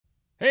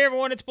Hey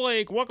everyone, it's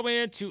Blake. Welcome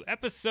in to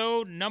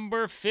episode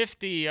number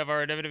 50 of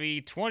our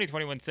WWE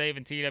 2021 Save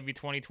and TEW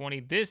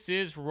 2020. This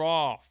is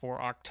Raw for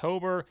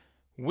October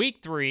Week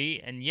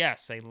 3, and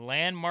yes, a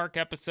landmark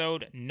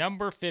episode,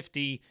 number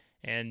 50.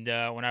 And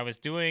when I was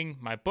doing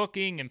my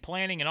booking and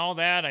planning and all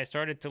that, I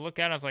started to look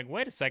at it. I was like,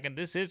 wait a second,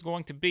 this is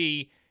going to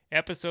be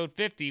episode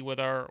 50 with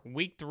our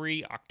Week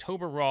 3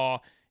 October Raw.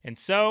 And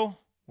so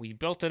we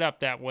built it up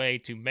that way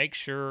to make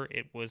sure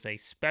it was a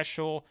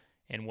special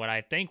and what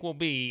I think will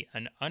be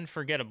an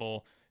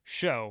unforgettable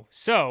show.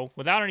 So,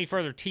 without any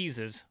further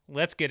teases,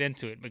 let's get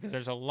into it because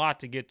there's a lot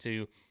to get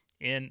to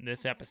in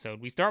this episode.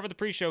 We start with the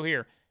pre-show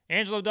here.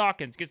 Angelo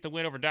Dawkins gets the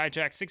win over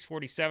Dijak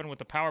 647 with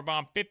the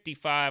powerbomb,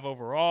 55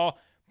 overall.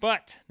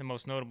 But the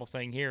most notable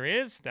thing here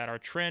is that our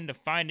trend of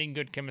finding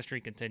good chemistry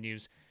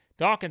continues.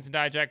 Dawkins and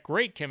Dijak,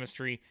 great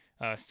chemistry.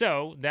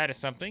 So that is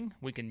something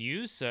we can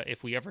use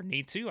if we ever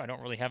need to. I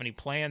don't really have any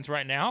plans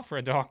right now for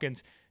a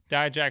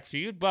Dawkins-Dijak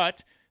feud,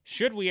 but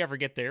should we ever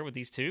get there with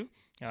these two,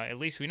 at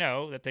least we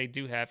know that they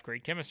do have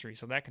great chemistry.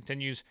 So that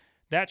continues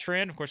that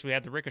trend. Of course, we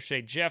had the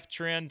Ricochet Jeff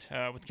trend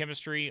with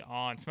chemistry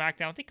on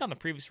SmackDown. I think on the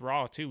previous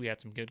Raw, too, we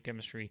had some good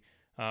chemistry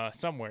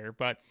somewhere.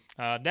 But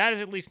that is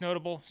at least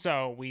notable,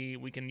 so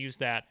we can use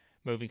that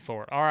moving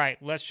forward. All right,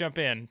 let's jump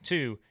in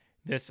to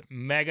this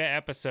mega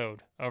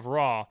episode of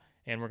Raw.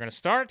 And we're going to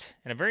start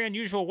in a very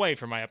unusual way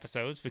for my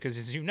episodes because,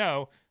 as you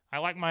know, I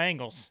like my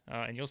angles.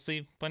 And you'll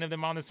see plenty of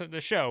them on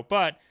this show.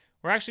 But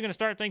we're actually going to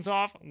start things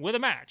off with a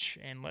match,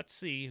 and let's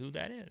see who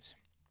that is.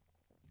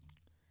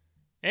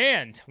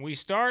 And we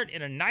start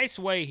in a nice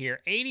way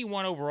here.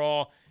 81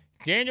 overall.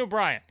 Daniel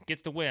Bryan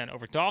gets the win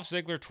over Dolph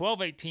Ziggler,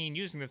 12-18,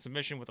 using the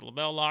submission with a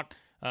LeBell lock.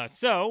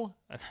 So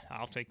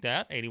I'll take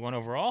that, 81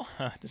 overall,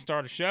 to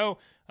start a show.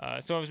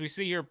 So as we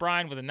see here,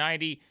 Bryan with a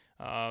 90,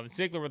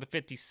 Ziggler with a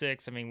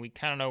 56. I mean, we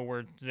kind of know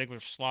where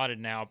Ziggler's slotted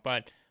now,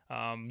 but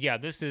yeah,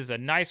 this is a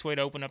nice way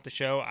to open up the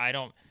show.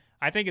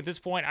 I think at this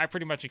point, I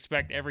pretty much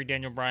expect every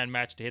Daniel Bryan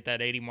match to hit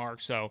that 80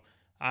 mark, so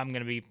I'm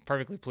going to be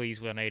perfectly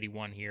pleased with an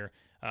 81 here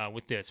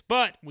with this.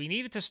 But we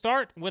needed to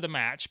start with a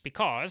match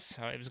because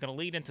it was going to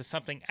lead into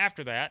something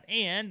after that,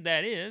 and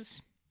that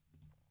is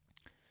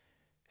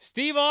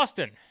Steve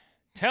Austin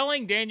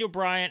telling Daniel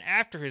Bryan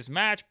after his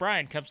match.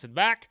 Bryan comes to the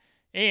back,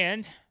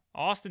 and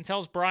Austin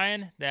tells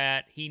Bryan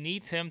that he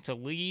needs him to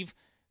leave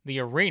the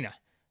arena.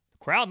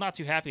 The crowd not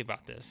too happy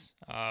about this,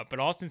 but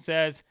Austin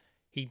says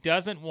he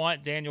doesn't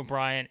want Daniel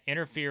Bryan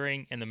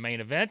interfering in the main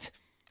event.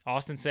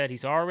 Austin said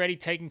he's already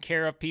taken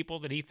care of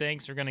people that he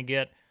thinks are going to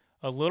get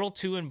a little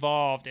too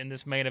involved in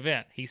this main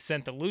event. He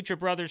sent the Lucha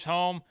Brothers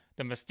home,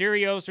 the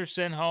Mysterios are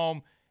sent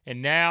home,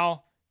 and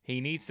now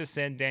he needs to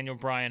send Daniel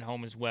Bryan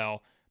home as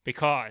well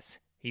because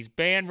he's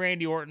banned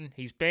Randy Orton,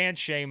 he's banned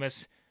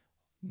Sheamus.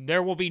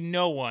 There will be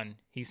no one,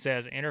 he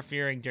says,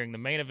 interfering during the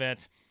main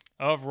event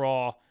of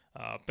Raw.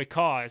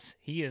 Because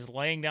he is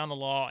laying down the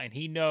law and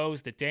he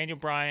knows that Daniel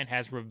Bryan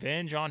has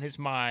revenge on his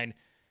mind.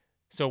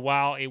 So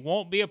while it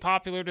won't be a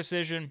popular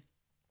decision,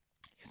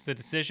 it's the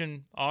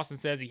decision Austin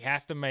says he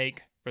has to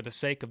make for the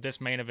sake of this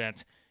main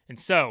event. And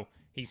so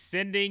he's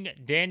sending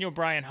Daniel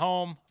Bryan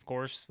home. Of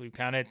course, we've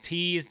kind of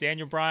teased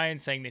Daniel Bryan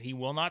saying that he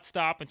will not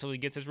stop until he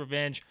gets his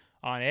revenge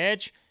on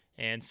Edge.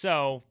 And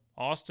so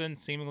Austin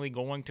seemingly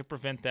going to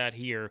prevent that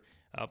here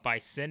by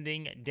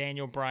sending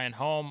Daniel Bryan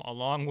home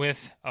along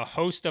with a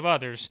host of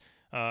others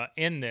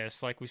in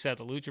this. Like we said,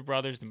 the Lucha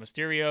Brothers, the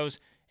Mysterios,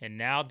 and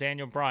now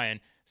Daniel Bryan.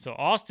 So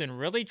Austin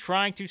really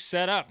trying to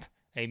set up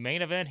a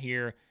main event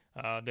here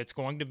that's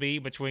going to be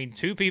between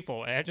two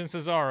people, Edge and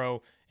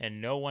Cesaro,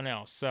 and no one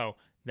else. So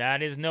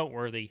that is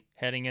noteworthy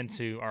heading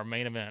into our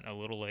main event a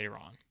little later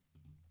on.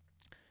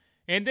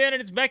 And then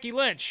it's Becky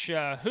Lynch,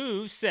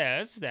 who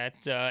says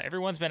that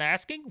everyone's been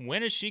asking,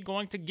 when is she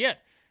going to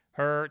get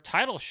her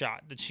title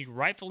shot that she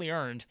rightfully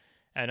earned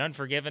at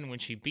Unforgiven when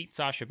she beat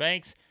Sasha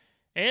Banks?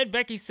 And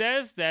Becky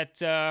says that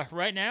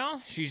right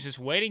now she's just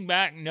waiting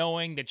back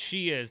knowing that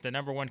she is the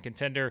number one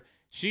contender.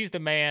 She's the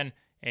man,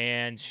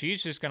 and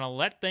she's just going to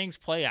let things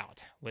play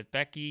out with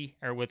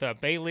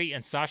Bayley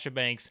and Sasha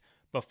Banks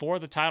before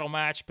the title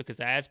match,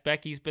 because as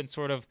Becky's been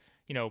sort of,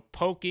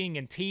 poking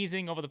and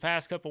teasing over the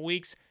past couple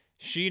weeks,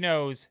 she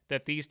knows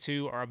that these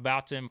two are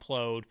about to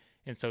implode,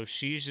 and so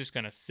she's just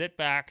going to sit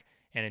back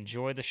and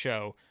enjoy the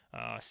show.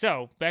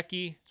 So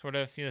Becky sort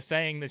of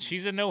saying that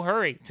she's in no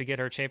hurry to get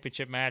her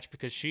championship match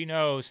because she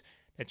knows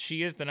that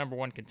she is the number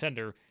one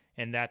contender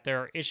and that there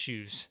are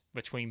issues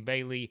between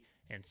Bayley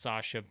and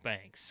Sasha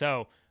Banks.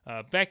 So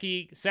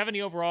Becky,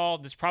 70 overall.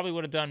 This probably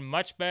would have done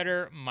much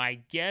better. My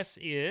guess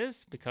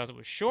is because it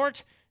was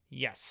short.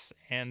 Yes,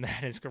 and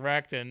that is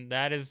correct. And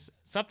that is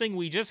something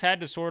we just had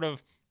to sort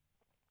of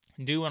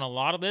do in a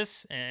lot of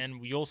this,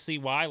 and you'll see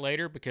why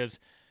later, because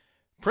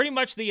pretty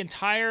much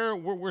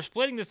we're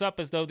splitting this up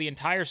as though the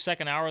entire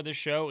second hour of this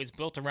show is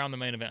built around the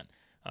main event.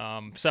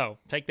 So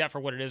take that for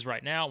what it is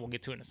right now. We'll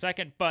get to it in a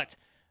second, but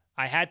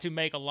I had to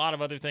make a lot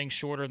of other things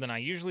shorter than I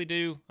usually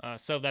do,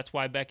 so that's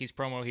why Becky's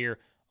promo here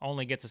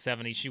only gets a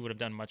 70. She would have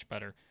done much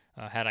better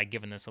had I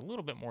given this a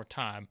little bit more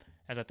time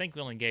as I think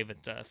we only gave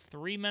it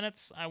 3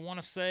 minutes, I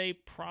want to say,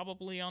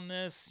 probably on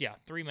this. Yeah,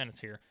 3 minutes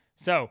here.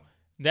 So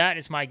that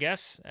is my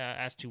guess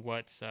as to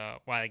why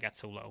they got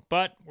so low.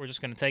 But we're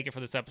just going to take it for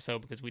this episode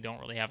because we don't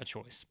really have a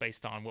choice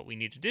based on what we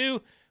need to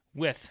do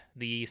with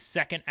the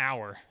second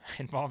hour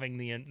involving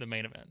the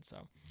main event.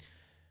 So,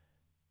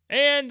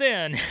 and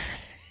then,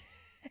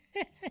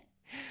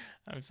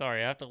 I'm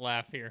sorry, I have to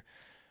laugh here.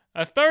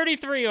 A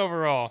 33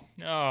 overall.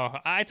 Oh,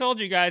 I told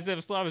you guys I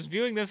was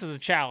viewing this as a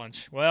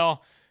challenge.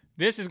 Well,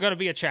 this is going to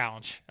be a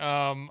challenge.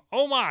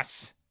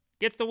 Omos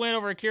gets the win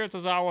over Akira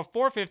Tozawa,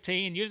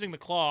 415, using the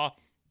claw.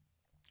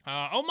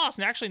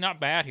 Omos actually not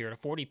bad here at a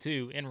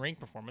 42 in-ring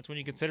performance when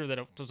you consider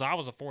that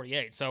Tozawa's a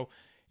 48. So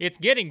it's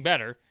getting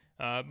better,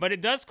 but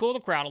it does cool the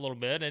crowd a little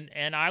bit,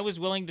 and I was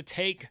willing to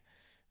take,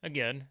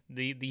 again,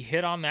 the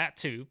hit on that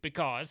too,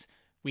 because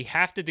we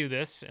have to do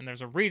this, and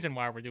there's a reason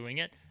why we're doing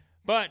it.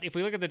 But if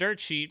we look at the dirt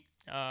sheet,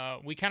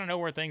 we kind of know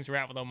where things are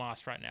at with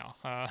Omos right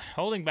now.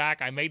 Holding back,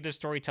 I made this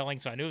storytelling,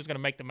 so I knew it was going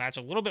to make the match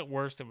a little bit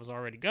worse than it was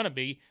already going to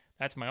be.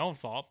 That's my own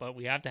fault, but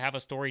we have to have a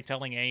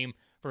storytelling aim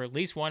for at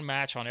least one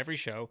match on every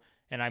show,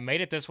 and I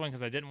made it this one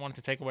because I didn't want it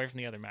to take away from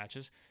the other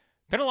matches.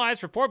 Penalized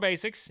for poor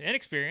basics,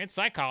 inexperience,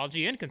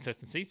 psychology,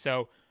 inconsistency,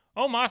 so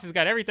Omos has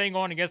got everything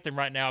going against him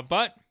right now,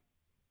 but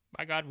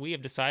by God, we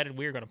have decided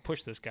we are going to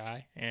push this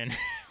guy, and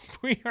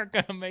we are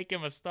going to make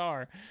him a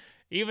star,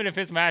 even if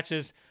his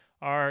matches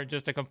are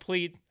just a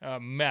complete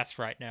mess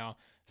right now.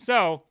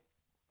 So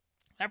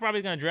that probably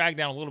is going to drag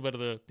down a little bit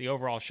of the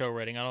overall show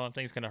rating. I don't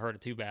think it's going to hurt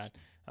it too bad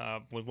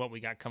with what we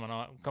got coming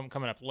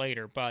up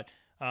later. But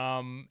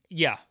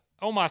yeah,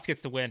 Omos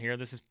gets the win here.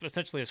 This is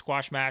essentially a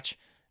squash match,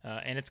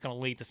 and it's going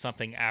to lead to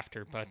something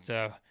after. But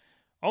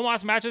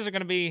Omos matches are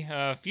going to be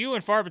few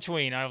and far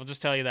between. I will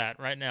just tell you that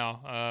right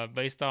now,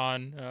 based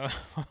on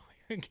what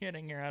we're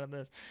getting here out of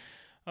this.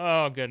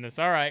 Oh, goodness.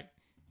 All right.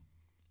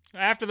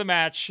 After the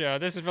match,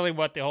 this is really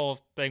what the whole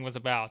thing was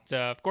about.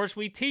 Of course,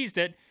 we teased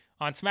it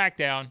on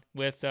SmackDown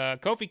with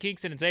Kofi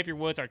Kingston and Xavier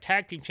Woods, our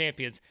tag team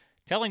champions,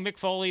 telling Mick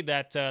Foley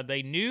that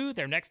they knew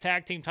their next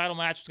tag team title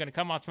match was going to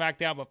come on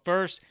SmackDown, but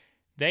first,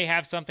 they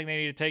have something they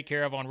need to take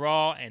care of on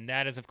Raw, and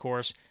that is, of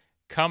course,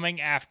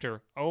 coming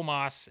after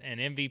Omos and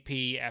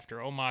MVP after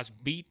Omos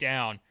beat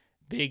down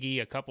Big E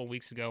a couple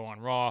weeks ago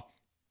on Raw.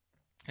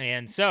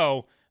 And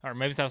so, or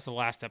maybe that was the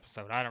last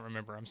episode. I don't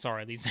remember. I'm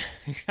sorry. These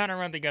kind of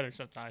run together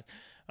sometimes.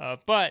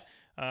 But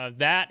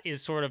that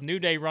is sort of New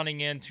Day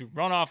running in to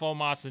run off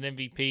Omos and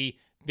MVP.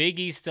 Big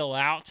E's still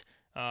out.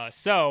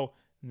 So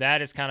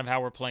that is kind of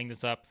how we're playing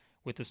this up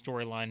with the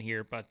storyline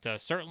here. But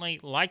certainly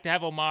like to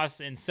have Omos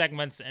in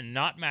segments and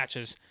not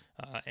matches.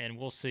 And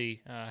we'll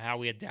see how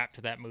we adapt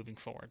to that moving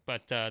forward.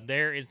 But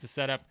there is the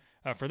setup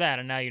for that.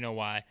 And now you know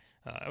why,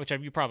 which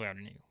you probably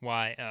already knew,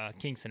 why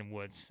Kingston and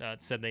Woods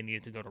said they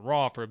needed to go to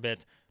Raw for a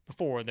bit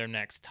before their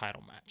next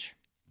title match.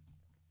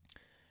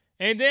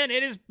 And then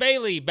it is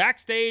Bayley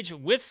backstage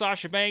with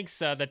Sasha Banks.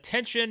 The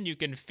tension, you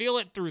can feel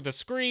it through the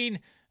screen.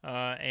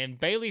 And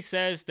Bayley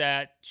says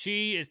that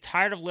she is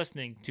tired of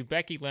listening to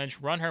Becky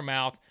Lynch run her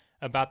mouth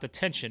about the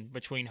tension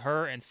between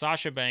her and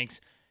Sasha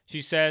Banks.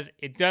 She says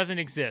it doesn't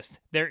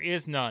exist. There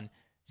is none.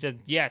 She said,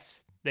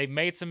 yes, they've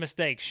made some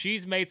mistakes.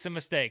 She's made some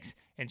mistakes.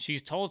 And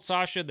she's told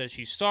Sasha that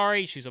she's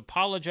sorry, she's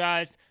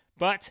apologized,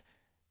 but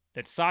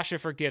that Sasha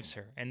forgives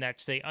her and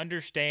that they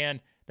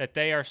understand that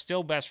they are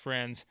still best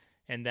friends.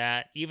 And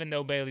that even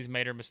though Bayley's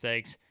made her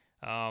mistakes,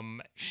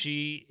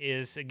 she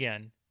is,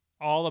 again,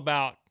 all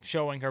about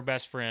showing her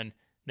best friend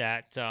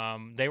that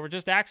they were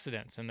just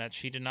accidents and that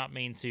she did not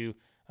mean to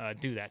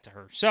do that to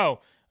her.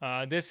 So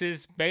this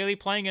is Bayley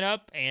playing it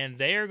up, and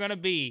they are going to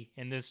be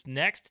in this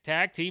next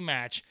tag team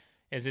match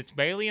as it's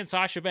Bayley and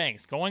Sasha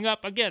Banks going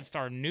up against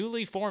our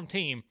newly formed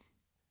team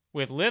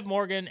with Liv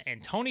Morgan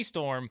and Toni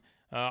Storm,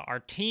 our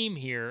team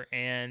here,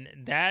 and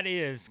that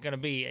is going to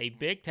be a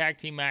big tag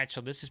team match.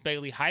 So this is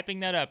Bayley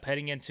hyping that up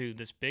heading into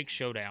this big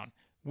showdown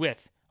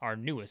with our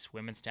newest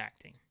women's tag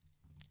team.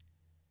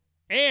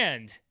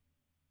 And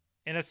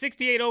in a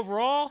 68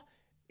 overall,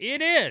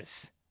 it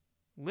is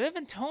Liv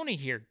and Toni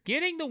here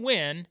getting the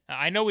win.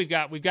 I know we've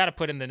got to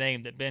put in the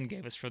name that Ben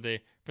gave us for the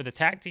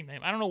tag team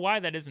name. I don't know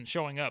why that isn't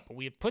showing up, but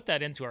we have put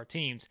that into our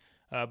teams.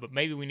 But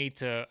maybe we need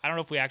to. I don't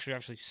know if we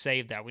actually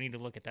saved that. We need to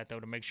look at that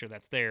though to make sure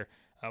that's there.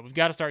 We've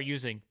got to start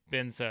using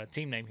Ben's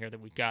team name here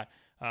that we've got.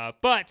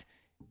 But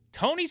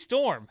Toni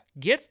Storm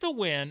gets the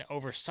win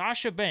over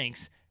Sasha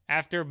Banks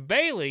after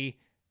Bayley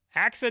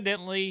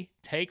accidentally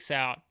takes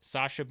out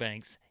Sasha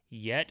Banks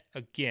yet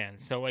again.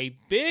 So a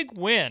big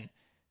win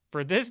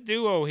for this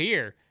duo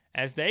here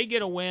as they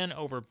get a win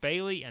over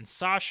Bayley and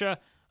Sasha.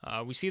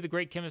 We see the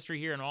great chemistry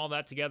here and all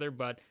that together,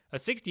 but a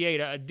 68,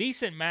 a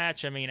decent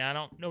match. I mean, I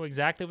don't know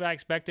exactly what I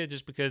expected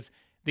just because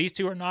these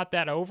two are not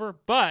that over,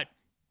 but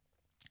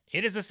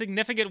it is a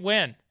significant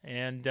win,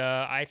 and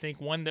I think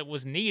one that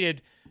was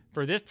needed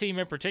for this team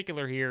in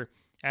particular here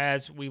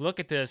as we look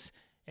at this.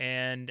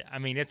 And, I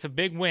mean, it's a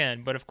big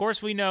win, but of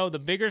course we know the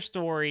bigger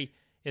story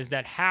is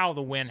that how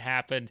the win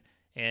happened,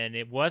 and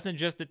it wasn't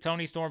just that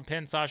Toni Storm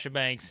pinned Sasha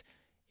Banks.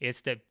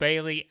 It's that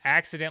Bayley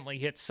accidentally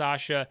hit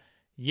Sasha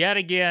yet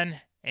again,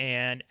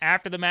 And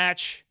after the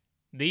match,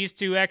 these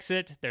two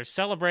exit. They're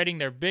celebrating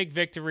their big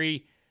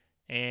victory.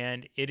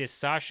 And it is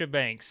Sasha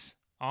Banks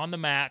on the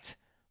mat,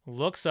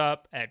 looks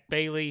up at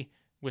Bayley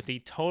with the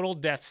total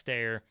death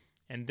stare.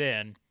 And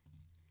then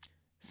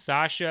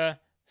Sasha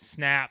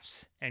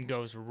snaps and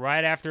goes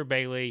right after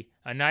Bayley.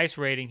 A nice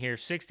rating here,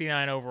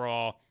 69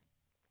 overall.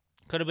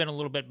 Could have been a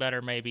little bit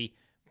better maybe,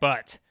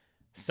 but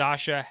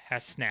Sasha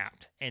has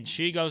snapped. And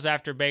she goes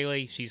after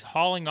Bayley. She's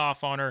hauling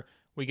off on her.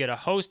 We get a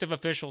host of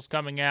officials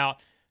coming out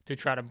to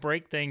try to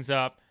break things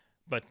up,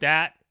 but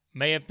that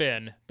may have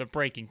been the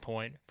breaking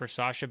point for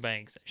Sasha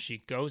Banks. She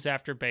goes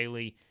after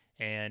Bayley,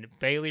 and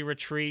Bayley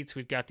retreats.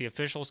 We've got the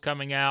officials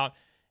coming out,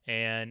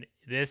 and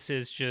this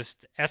is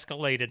just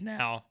escalated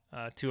now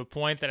to a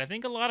point that I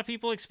think a lot of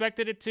people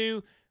expected it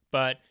to,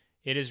 but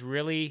it has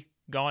really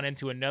gone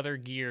into another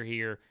gear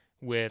here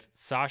with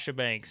Sasha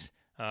Banks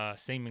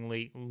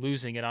seemingly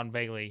losing it on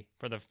Bayley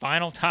for the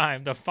final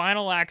time. The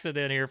final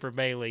accident here for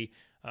Bayley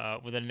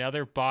with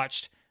another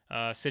botched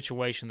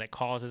situation that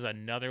causes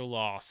another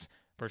loss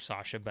for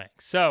Sasha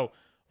Banks. So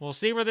we'll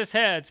see where this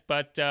heads,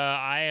 but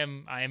I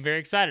am very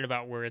excited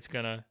about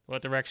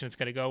what direction it's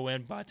gonna go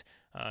in. But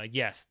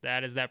yes,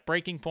 that is that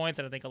breaking point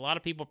that I think a lot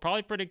of people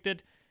probably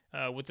predicted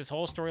with this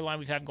whole storyline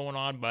we've had going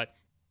on, but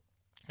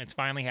it's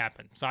finally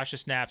happened. Sasha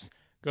snaps,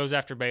 goes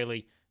after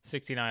Bayley,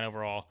 69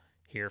 overall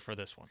here for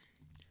this one.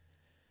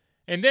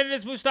 And then it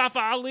is Mustafa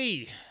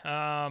Ali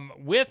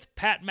with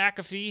Pat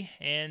McAfee.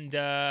 And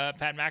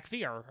Pat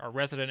McAfee, our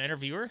resident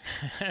interviewer,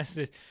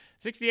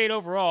 68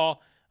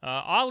 overall.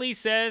 Ali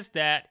says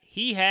that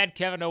he had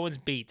Kevin Owens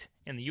beat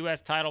in the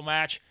U.S. title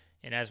match.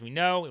 And as we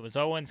know, it was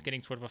Owens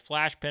getting sort of a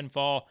flash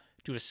pinfall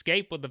to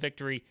escape with the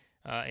victory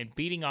and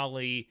beating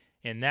Ali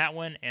in that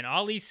one. And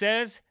Ali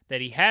says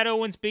that he had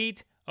Owens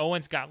beat.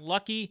 Owens got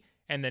lucky.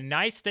 And the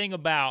nice thing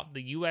about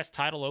the U.S.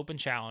 title open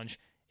challenge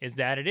is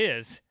that it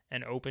is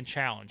an open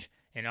challenge.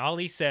 And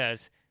Ali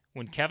says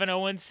when Kevin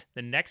Owens,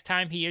 the next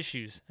time he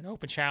issues an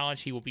open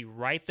challenge, he will be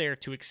right there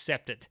to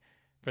accept it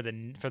for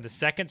the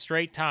second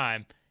straight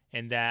time,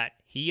 and that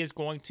he is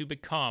going to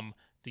become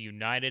the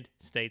United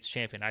States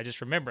champion. I just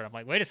remembered. I'm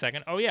like, wait a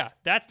second. Oh, yeah,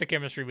 that's the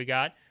chemistry we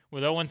got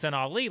with Owens and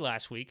Ali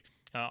last week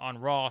on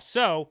Raw.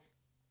 So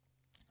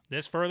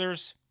this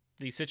furthers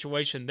the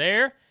situation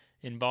there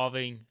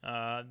involving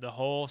the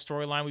whole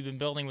storyline we've been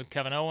building with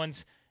Kevin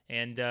Owens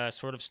and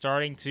sort of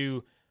starting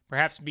to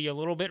perhaps be a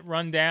little bit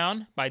run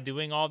down by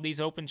doing all these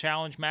open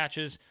challenge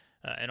matches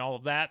and all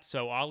of that.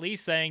 So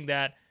Ali's saying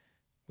that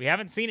we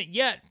haven't seen it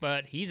yet,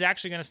 but he's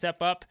actually going to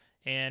step up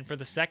and for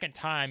the second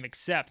time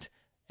accept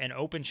an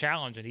open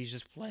challenge, and he's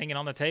just playing it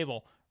on the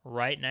table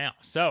right now.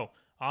 So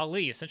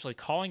Ali essentially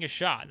calling a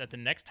shot that the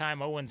next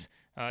time Owens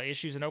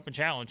issues an open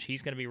challenge,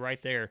 he's going to be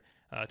right there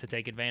to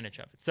take advantage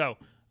of it. So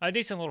a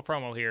decent little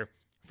promo here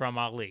from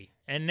Ali.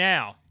 And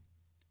now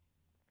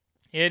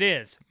it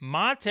is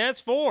Montez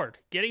Ford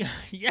getting,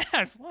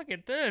 yes, look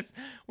at this.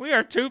 We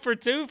are 2 for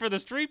 2 for the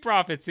Street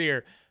Profits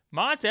here.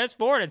 Montez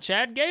Ford and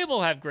Chad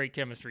Gable have great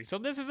chemistry. So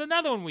this is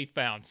another one we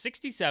found.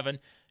 67,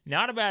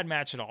 not a bad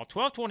match at all.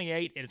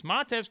 12:28, it is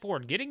Montez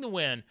Ford getting the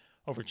win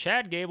over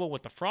Chad Gable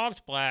with the frog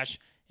splash.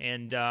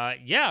 And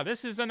yeah,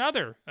 this is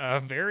another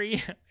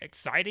very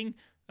exciting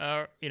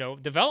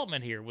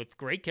development here with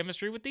great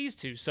chemistry with these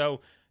two. So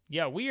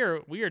yeah, we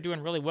are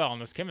doing really well on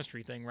this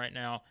chemistry thing right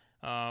now.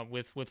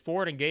 With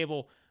Ford and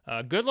Gable.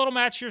 Good little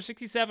match here,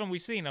 67.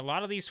 We've seen a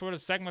lot of these sort of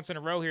segments in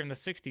a row here in the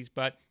 60s,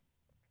 but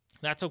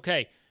that's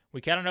okay. We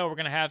kind of know we're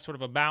going to have sort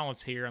of a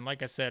balance here, and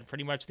like I said,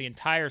 pretty much the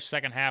entire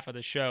second half of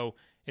the show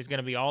is going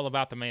to be all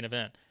about the main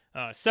event.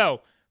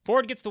 So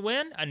Ford gets the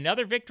win,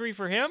 another victory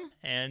for him,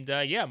 and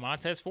yeah,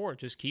 Montez Ford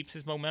just keeps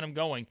his momentum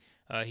going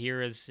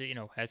here as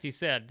he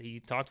said, he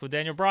talked with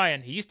Daniel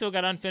Bryan. He's still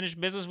got unfinished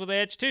business with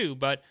Edge too,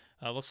 but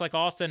looks like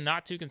Austin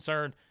not too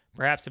concerned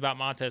perhaps about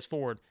Montez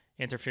Ford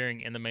interfering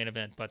in the main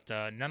event. But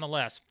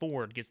nonetheless,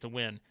 Ford gets the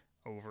win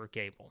over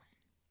Gable.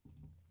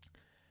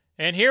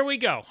 And here we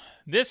go.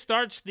 This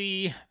starts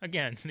the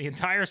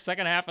entire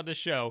second half of the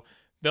show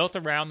built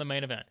around the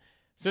main event.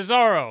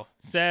 Cesaro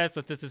says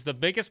that this is the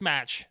biggest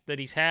match that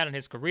he's had in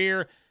his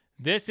career.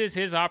 This is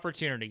his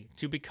opportunity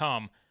to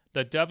become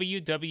the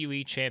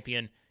WWE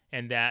champion,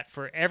 and that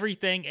for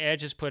everything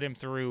Edge has put him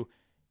through,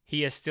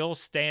 he is still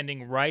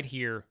standing right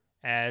here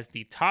as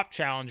the top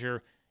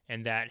challenger,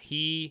 and that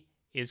he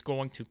is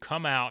going to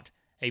come out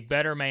a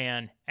better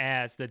man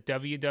as the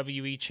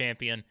WWE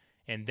champion,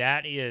 and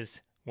that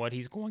is what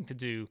he's going to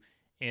do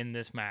in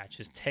this match,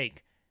 is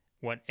take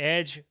what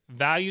Edge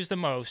values the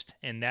most,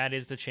 and that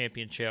is the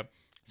championship.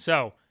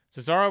 So,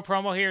 Cesaro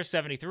promo here,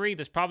 73.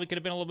 This probably could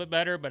have been a little bit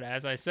better, but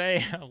as I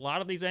say, a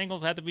lot of these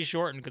angles had to be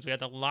shortened because we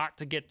had a lot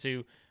to get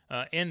to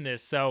in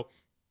this. So,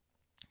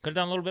 could have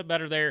done a little bit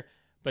better there,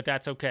 but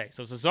that's okay.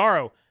 So,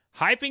 Cesaro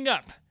hyping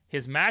up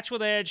his match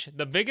with Edge,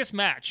 the biggest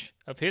match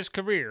of his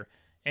career.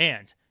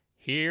 And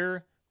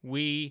here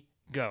we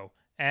go.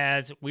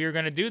 As we are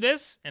going to do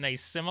this in a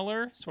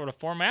similar sort of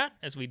format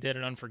as we did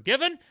in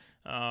Unforgiven,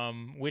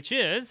 which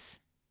is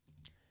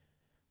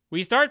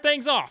we start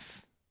things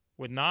off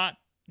with not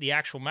the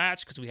actual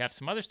match because we have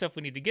some other stuff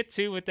we need to get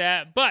to with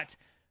that. But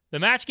the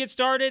match gets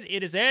started.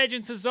 It is Edge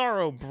and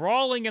Cesaro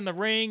brawling in the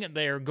ring.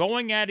 They are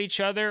going at each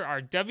other.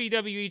 Our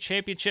WWE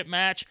Championship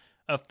match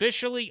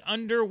officially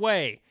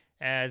underway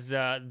as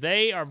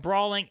they are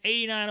brawling.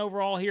 89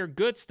 overall here.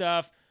 Good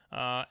stuff.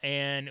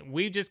 And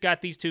we've just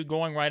got these two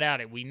going right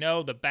at it. We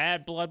know the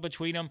bad blood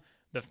between them,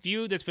 the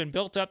feud that's been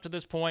built up to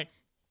this point,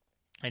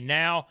 and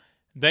now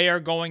they are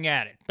going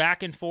at it.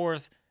 Back and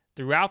forth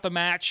throughout the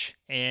match,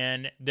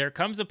 and there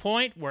comes a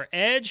point where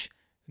Edge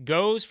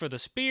goes for the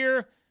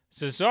spear.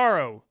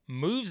 Cesaro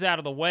moves out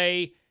of the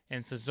way,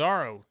 and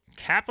Cesaro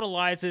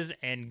capitalizes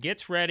and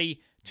gets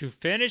ready to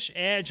finish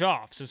Edge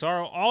off.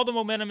 Cesaro, all the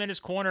momentum in his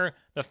corner.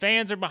 The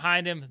fans are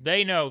behind him.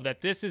 They know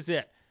that this is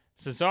it.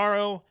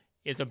 Cesaro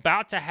is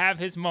about to have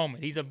his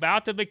moment. He's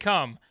about to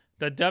become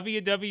the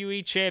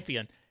WWE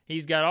champion.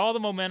 He's got all the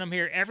momentum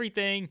here.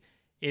 Everything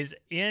is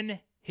in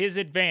his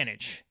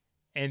advantage.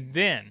 And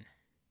then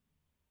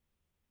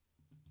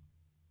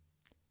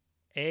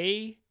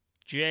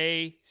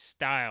AJ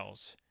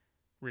Styles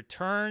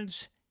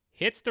returns,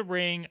 hits the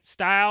ring.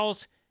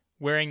 Styles,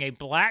 wearing a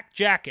black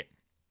jacket,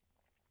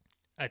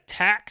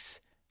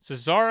 attacks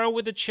Cesaro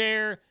with a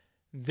chair.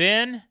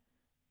 Then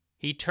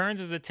he turns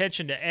his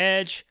attention to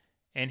Edge,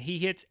 and he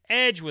hits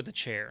Edge with a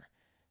chair.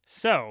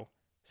 So,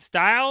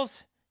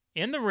 Styles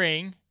in the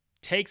ring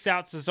takes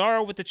out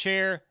Cesaro with the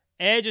chair.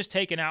 Edge is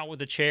taken out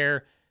with a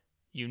chair.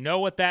 You know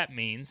what that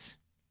means.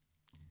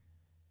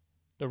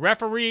 The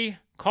referee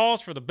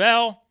calls for the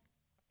bell.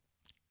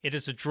 It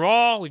is a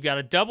draw. We've got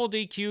a double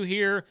DQ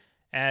here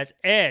as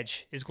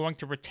Edge is going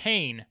to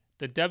retain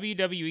the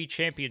WWE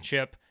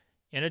Championship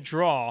in a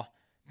draw.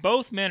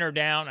 Both men are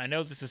down. I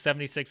know this is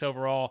 76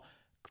 overall.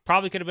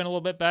 Probably could have been a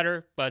little bit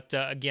better, but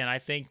again, I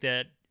think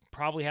that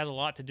probably has a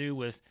lot to do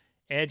with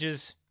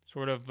Edge's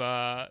sort of,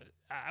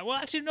 well,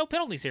 actually, no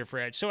penalties here for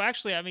Edge. So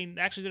actually,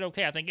 actually did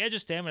okay. I think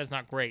Edge's stamina is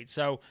not great,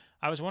 so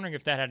I was wondering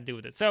if that had to do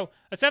with it. So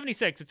a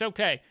 76, it's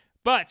okay.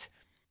 But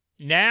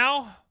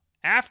now,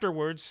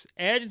 afterwards,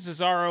 Edge and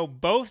Cesaro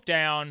both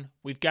down.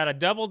 We've got a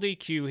double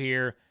DQ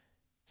here.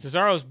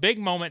 Cesaro's big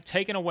moment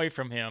taken away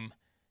from him.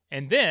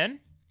 And then,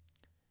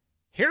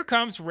 here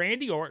comes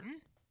Randy Orton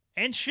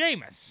and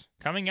Sheamus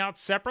coming out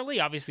separately,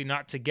 obviously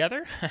not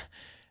together,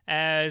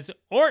 as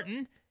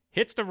Orton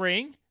hits the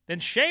ring, then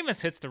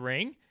Sheamus hits the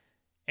ring,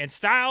 and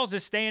Styles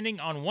is standing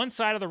on one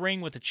side of the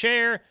ring with a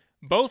chair.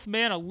 Both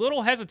men a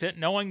little hesitant,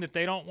 knowing that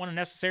they don't want to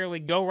necessarily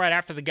go right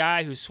after the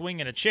guy who's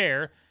swinging a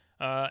chair.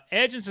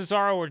 Edge and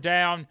Cesaro are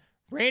down.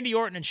 Randy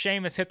Orton and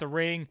Sheamus hit the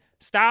ring.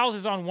 Styles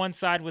is on one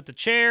side with the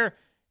chair,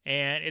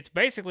 and it's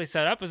basically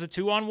set up as a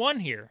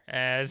 2-on-1 here,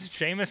 as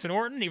Sheamus and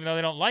Orton, even though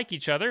they don't like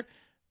each other,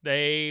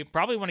 they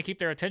probably want to keep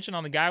their attention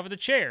on the guy with the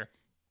chair.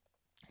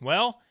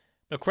 Well,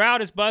 the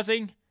crowd is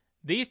buzzing.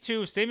 These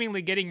two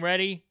seemingly getting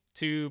ready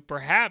to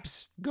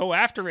perhaps go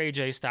after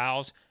AJ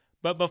Styles.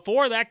 But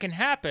before that can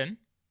happen,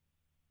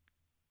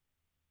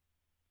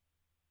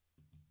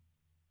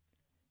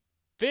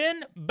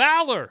 Finn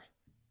Balor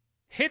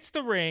hits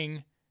the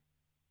ring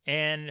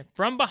and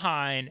from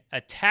behind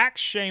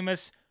attacks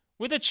Sheamus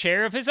with a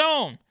chair of his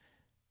own.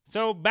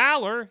 So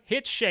Balor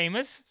hits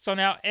Sheamus. So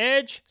now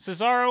Edge,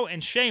 Cesaro,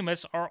 and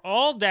Sheamus are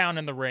all down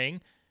in the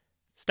ring.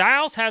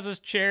 Styles has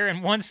his chair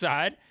in one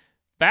side.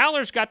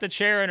 Balor's got the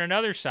chair in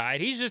another side.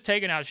 He's just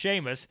taking out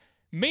Sheamus.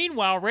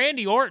 Meanwhile,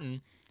 Randy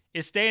Orton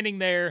is standing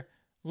there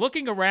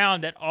looking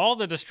around at all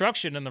the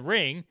destruction in the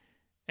ring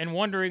and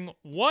wondering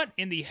what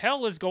in the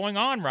hell is going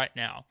on right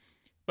now.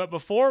 But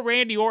before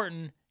Randy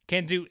Orton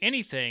can do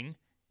anything,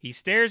 he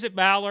stares at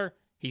Balor,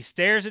 he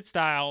stares at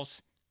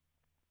Styles,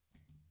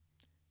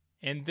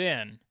 and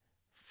then,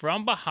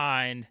 from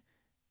behind,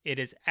 it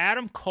is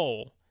Adam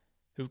Cole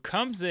who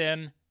comes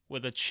in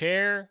with a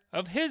chair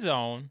of his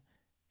own,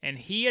 and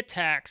he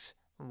attacks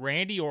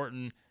Randy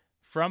Orton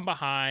from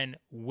behind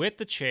with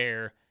the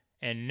chair.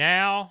 And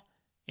now,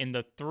 in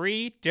the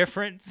three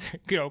different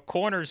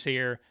corners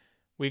here,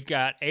 we've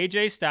got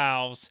AJ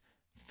Styles,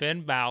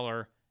 Finn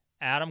Balor,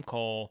 Adam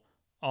Cole,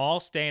 all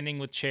standing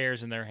with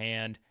chairs in their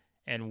hand.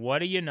 And what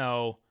do you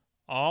know?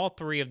 All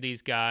three of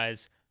these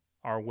guys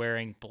are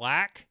wearing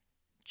black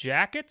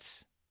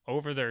jackets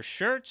over their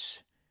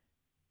shirts.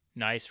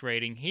 Nice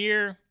rating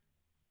here.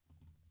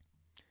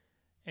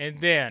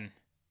 And then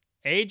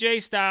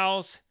AJ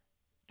Styles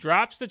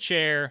drops the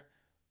chair,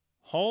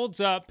 holds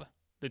up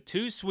the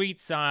Too Sweet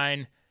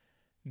sign.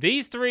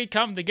 These three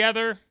come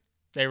together.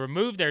 They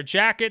remove their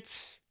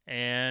jackets,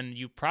 and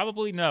you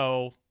probably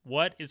know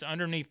what is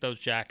underneath those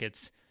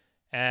jackets,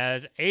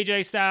 as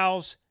AJ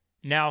Styles,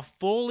 now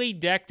fully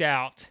decked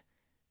out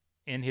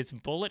in his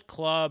Bullet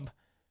Club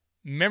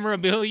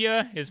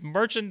memorabilia, his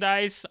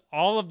merchandise,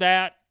 all of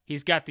that.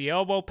 He's got the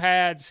elbow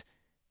pads.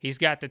 He's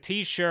got the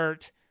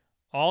t-shirt.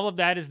 All of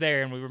that is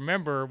there. And we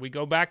remember, we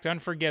go back to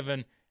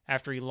Unforgiven.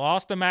 After he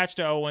lost the match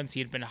to Owens, he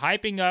had been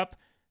hyping up,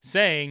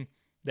 saying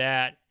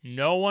that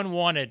no one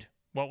wanted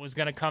what was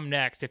going to come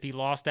next if he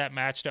lost that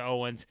match to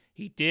Owens.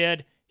 He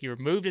did. He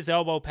removed his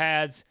elbow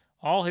pads,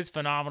 all his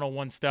Phenomenal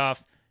One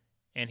stuff,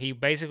 and he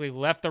basically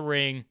left the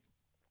ring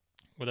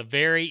with a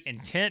very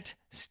intent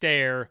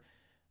stare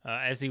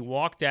as he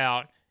walked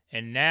out.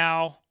 And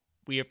now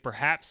we have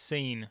perhaps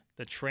seen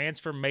the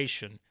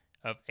transformation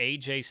of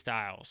AJ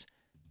Styles.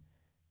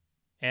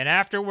 And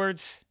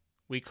afterwards,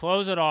 we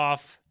close it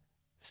off.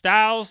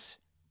 Styles,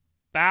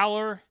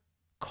 Balor,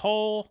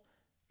 Cole,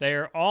 they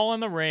are all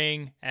in the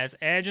ring as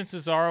Edge and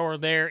Cesaro are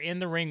there in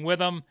the ring with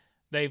them.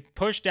 They've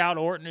pushed out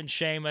Orton and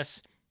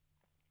Sheamus.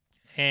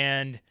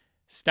 And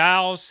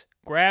Styles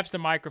grabs the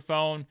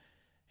microphone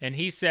and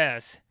he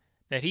says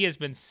that he has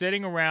been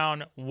sitting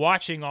around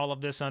watching all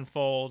of this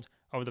unfold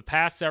over the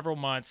past several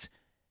months.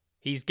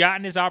 He's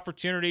gotten his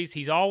opportunities.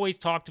 He's always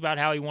talked about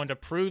how he wanted to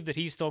prove that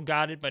he still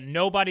got it, but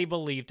nobody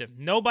believed him.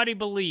 Nobody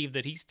believed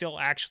that he still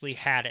actually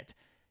had it.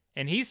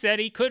 And he said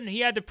he couldn't. He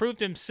had to prove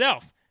to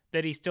himself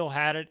that he still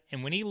had it.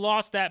 And when he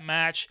lost that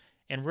match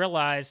and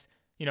realized,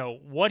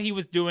 what he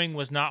was doing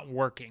was not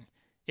working,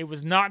 it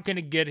was not going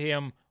to get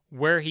him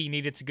where he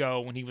needed to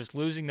go when he was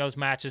losing those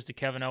matches to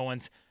Kevin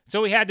Owens.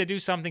 So he had to do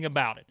something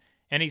about it.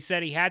 And he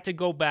said he had to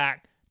go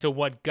back to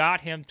what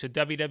got him to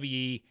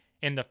WWE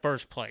in the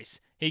first place.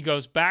 He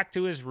goes back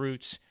to his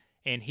roots,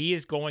 and he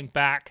is going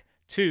back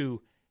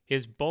to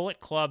his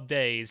Bullet Club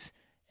days,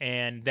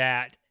 and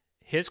that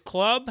his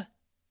club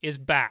is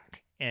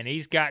back. And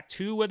he's got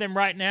 2 with him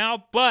right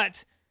now,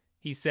 but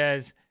he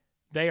says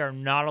they are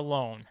not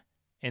alone,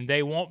 and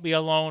they won't be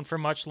alone for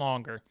much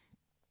longer.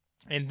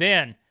 And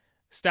then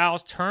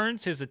Styles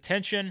turns his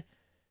attention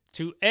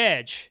to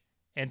Edge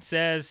and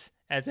says,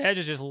 as Edge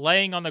is just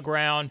laying on the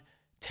ground,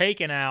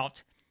 taken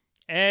out,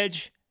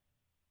 Edge,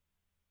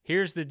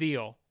 here's the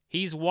deal.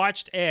 He's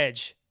watched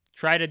Edge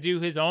try to do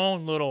his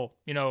own little,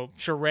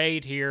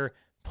 charade here,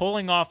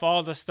 pulling off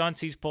all the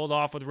stunts he's pulled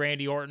off with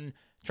Randy Orton,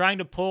 trying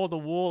to pull the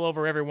wool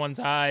over everyone's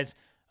eyes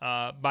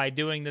by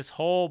doing this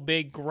whole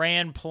big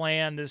grand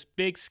plan, this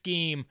big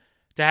scheme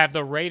to have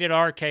the rated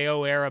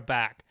RKO era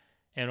back.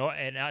 And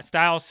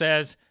Styles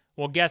says,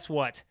 well, guess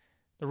what?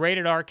 The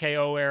rated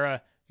RKO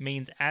era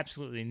means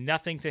absolutely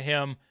nothing to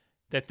him,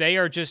 that they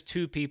are just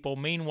 2 people.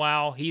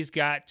 Meanwhile, he's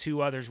got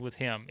 2 others with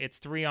him. It's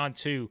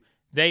 3-on-2.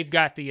 They've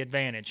got the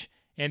advantage.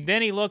 And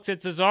then he looks at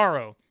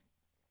Cesaro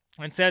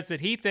and says that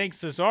he thinks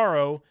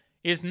Cesaro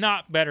is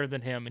not better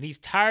than him. And he's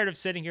tired of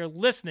sitting here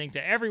listening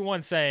to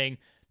everyone saying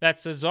that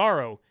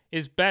Cesaro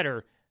is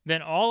better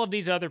than all of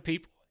these other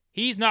people.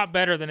 He's not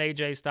better than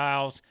AJ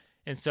Styles.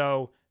 And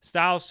so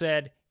Styles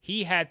said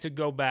he had to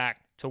go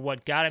back to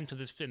what got him to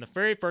this in the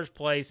very first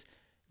place.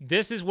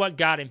 This is what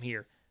got him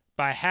here,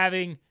 by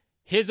having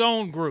his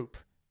own group.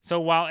 So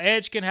while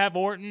Edge can have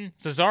Orton,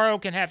 Cesaro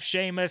can have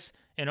Sheamus,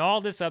 and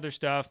all this other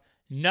stuff,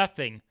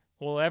 nothing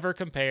will ever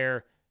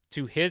compare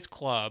to his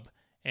club.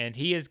 And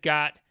he has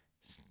got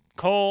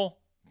Cole,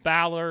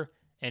 Balor,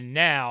 and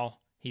now,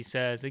 he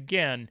says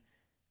again,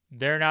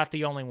 they're not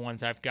the only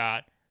ones I've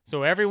got.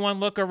 So everyone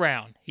look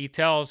around. He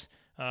tells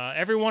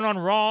everyone on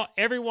Raw,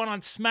 everyone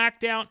on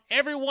SmackDown,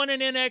 everyone in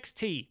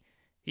NXT.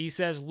 He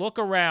says, look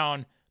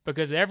around,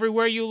 because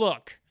everywhere you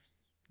look,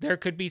 there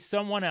could be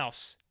someone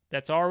else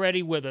that's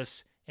already with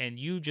us, and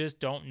you just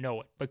don't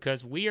know it,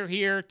 because we are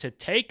here to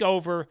take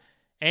over,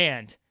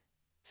 and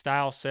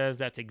Styles says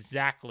that's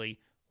exactly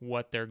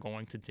what they're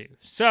going to do.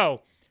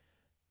 So,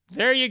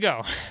 there you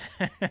go.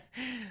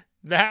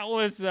 That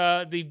was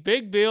the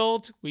big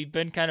build. We've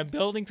been kind of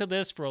building to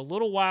this for a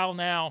little while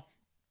now.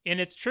 In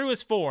its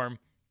truest form,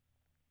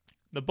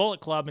 the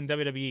Bullet Club in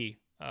WWE,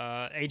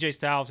 AJ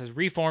Styles has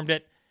reformed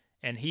it,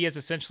 and he has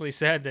essentially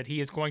said that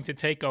he is going to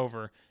take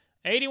over.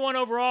 81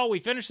 overall. We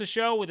finished the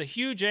show with a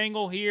huge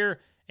angle here.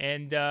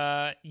 And,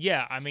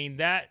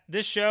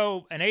 this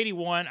show, an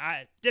 81,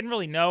 I didn't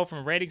really know from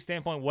a rating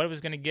standpoint what it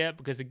was going to get.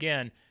 Because,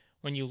 again,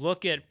 when you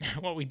look at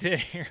what we did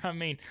here,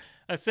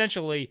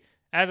 essentially,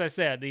 as I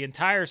said, the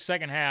entire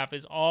second half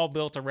is all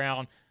built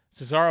around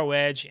Cesaro,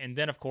 Edge, and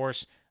then, of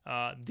course,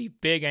 the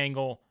big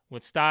angle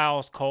with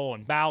Styles, Cole,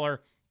 and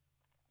Balor.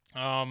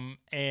 An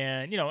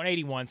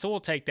 81, so we'll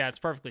take that. It's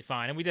perfectly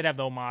fine. And we did have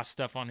the Omos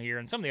stuff on here,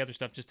 and some of the other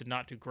stuff just did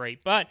not do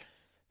great, but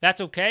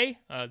that's okay.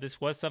 This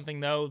was something,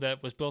 though,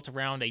 that was built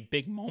around a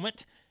big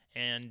moment,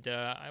 and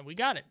we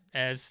got it.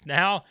 As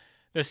now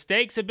the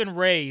stakes have been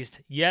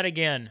raised yet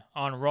again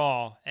on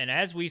Raw, and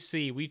as we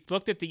see, we've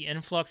looked at the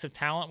influx of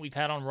talent we've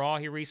had on Raw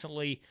here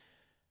recently.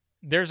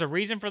 There's a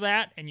reason for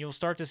that, and you'll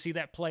start to see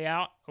that play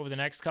out over the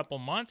next couple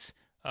months,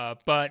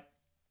 but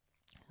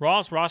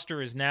Raw's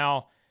roster is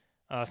now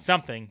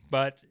something.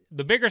 But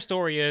the bigger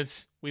story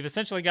is we've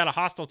essentially got a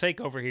hostile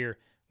takeover here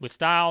with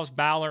Styles,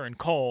 Balor, and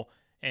Cole.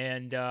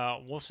 And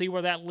we'll see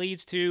where that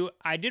leads to.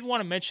 I did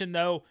want to mention,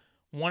 though,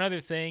 one other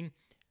thing.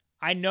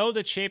 I know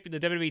the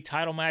WWE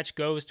title match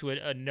goes to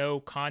a no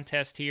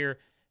contest here.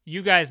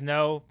 You guys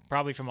know,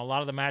 probably from a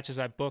lot of the matches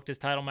I've booked as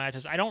title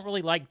matches, I don't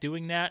really like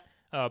doing that.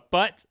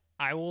 But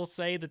I will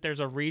say that there's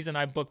a reason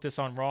I booked this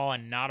on Raw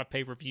and not a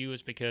pay-per-view,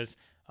 is because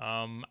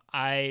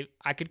I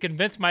could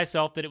convince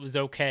myself that it was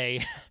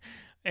okay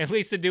at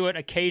least to do it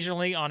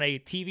occasionally on a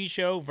TV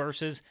show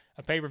versus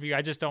a pay-per-view.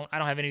 I don't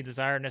have any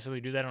desire necessarily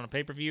to do that on a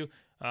pay-per-view.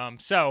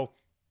 So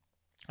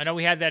I know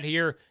we had that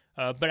here,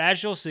 but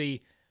as you'll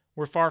see,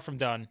 we're far from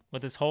done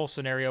with this whole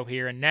scenario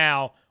here. And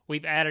now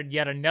we've added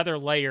yet another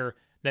layer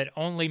that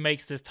only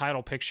makes this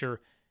title picture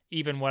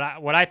even what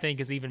I think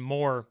is even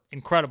more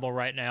incredible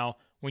right now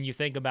when you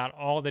think about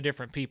all the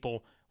different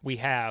people we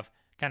have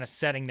kind of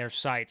setting their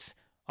sights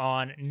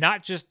on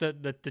not just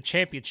the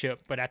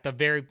championship, but at the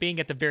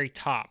very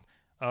top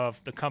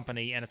of the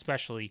company, and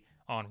especially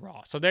on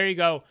Raw. So there you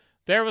go.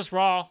 There was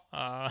Raw,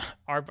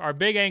 our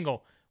big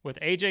angle with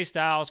AJ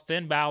Styles,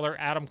 Finn Balor,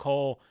 Adam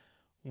Cole.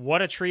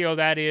 What a trio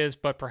that is,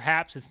 but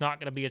perhaps it's not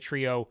going to be a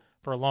trio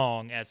for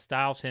long. As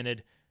Styles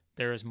hinted,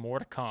 there is more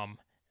to come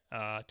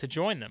to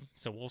join them.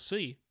 So we'll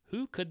see.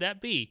 Who could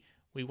that be?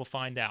 We will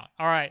find out.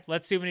 All right,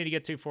 let's see what we need to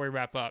get to before we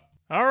wrap up.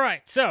 All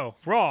right, so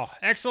Raw,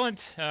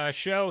 excellent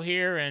show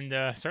here,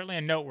 and certainly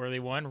a noteworthy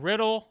one.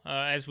 Riddle,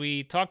 as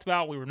we talked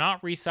about, we were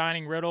not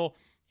re-signing Riddle,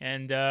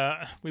 and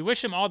we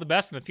wish him all the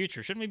best in the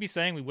future. Shouldn't we be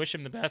saying we wish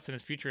him the best in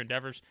his future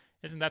endeavors?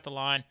 Isn't that the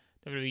line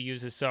WWE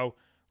uses? So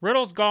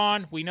Riddle's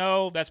gone. We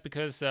know that's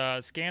because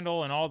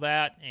scandal and all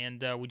that,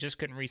 and we just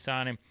couldn't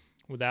re-sign him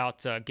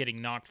without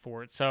getting knocked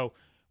for it. So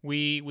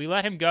we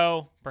let him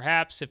go.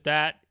 Perhaps if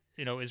that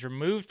is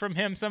removed from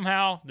him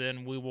somehow,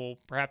 then we will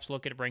perhaps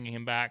look at bringing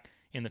him back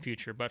in the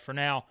future. But for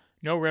now,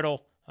 no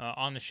Riddle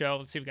on the show.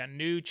 Let's see, we got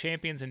new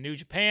champions in New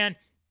Japan.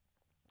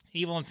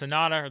 Evil and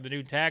Sonata are the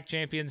new tag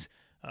champions.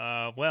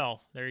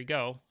 Well, there you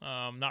go.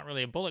 Not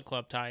really a Bullet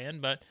Club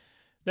tie-in, but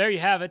there you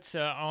have it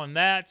on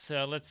that.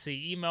 Let's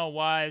see,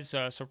 email-wise,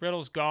 so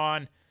Riddle's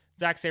gone.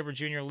 Zack Sabre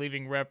Jr.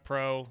 leaving Rev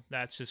Pro.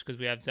 That's just because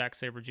we have Zack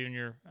Sabre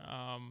Jr.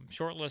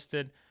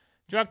 Shortlisted.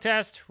 Drug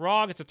test,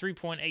 Raw gets a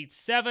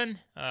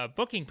 3.87.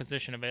 Booking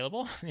position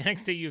available.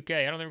 NXT UK,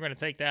 I don't think we're going to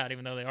take that,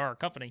 even though they are a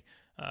company.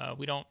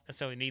 We don't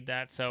necessarily need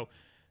that. So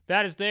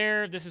that is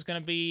there. This is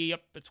going to be,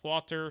 it's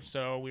Walter.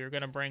 So we're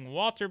going to bring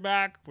Walter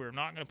back. We're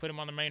not going to put him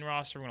on the main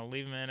roster. We're going to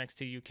leave him in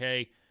NXT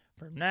UK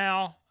for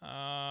now.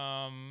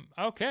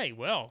 Okay,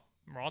 well,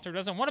 Walter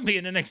doesn't want to be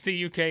in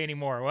NXT UK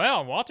anymore.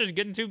 Well, Walter's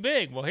getting too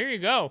big. Well, here you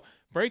go.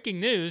 Breaking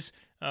news,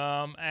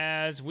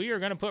 as we are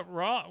going to put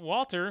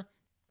Walter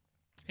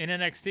in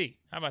NXT.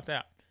 How about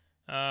that?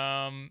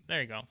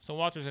 There you go. So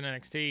Walter's in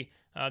NXT.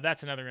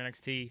 That's another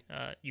NXT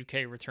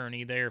UK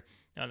returnee there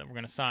that we're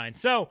going to sign.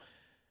 So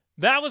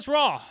that was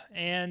Raw.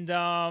 And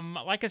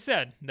like I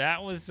said,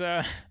 that was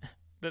the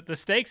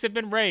stakes have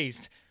been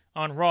raised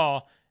on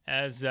Raw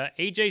as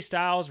AJ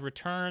Styles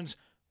returns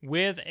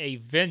with a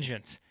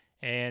vengeance.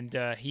 And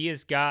he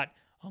has got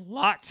a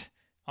lot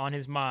on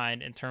his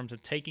mind in terms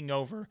of taking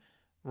over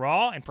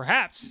Raw and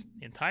perhaps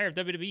the entire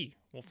WWE.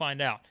 We'll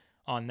find out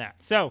on that.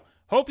 So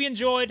hope you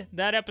enjoyed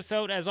that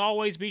episode. As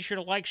always, be sure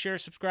to like, share,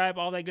 subscribe,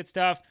 all that good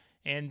stuff.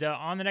 And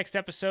on the next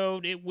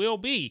episode, it will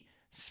be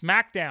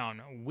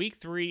SmackDown Week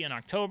 3 in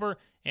October.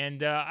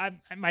 And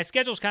my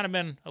schedule's kind of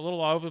been a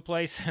little all over the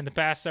place in the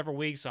past several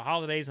weeks, the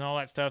holidays and all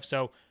that stuff.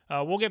 So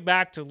we'll get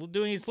back to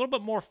doing these a little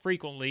bit more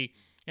frequently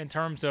in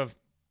terms of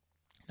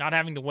not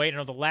having to wait. I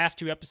know the last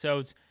 2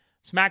 episodes,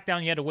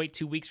 SmackDown, you had to wait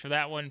 2 weeks for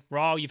that one.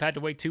 Raw, you've had to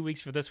wait 2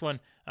 weeks for this one.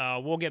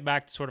 We'll get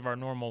back to sort of our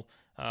normal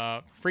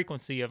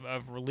frequency of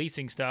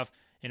releasing stuff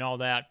and all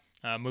that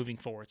moving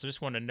forward. So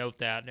just wanted to note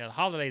that. The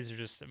holidays are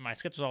just, my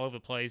schedule's all over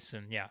the place,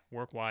 and yeah,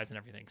 work-wise and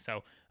everything.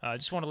 So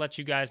just want to let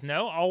you guys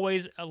know.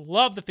 Always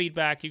love the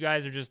feedback. You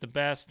guys are just the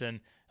best. And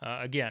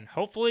again,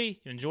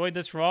 hopefully you enjoyed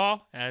this Raw,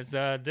 as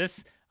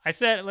I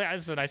said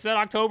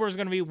October is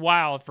going to be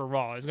wild for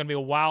Raw. It's going to be a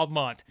wild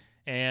month.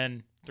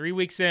 And 3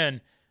 weeks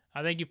in,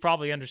 I think you've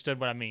probably understood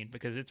what I mean,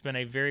 because it's been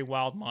a very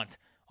wild month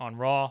on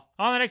Raw.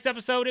 On the next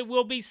episode, it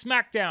will be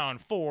SmackDown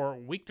for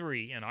Week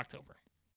 3 in October.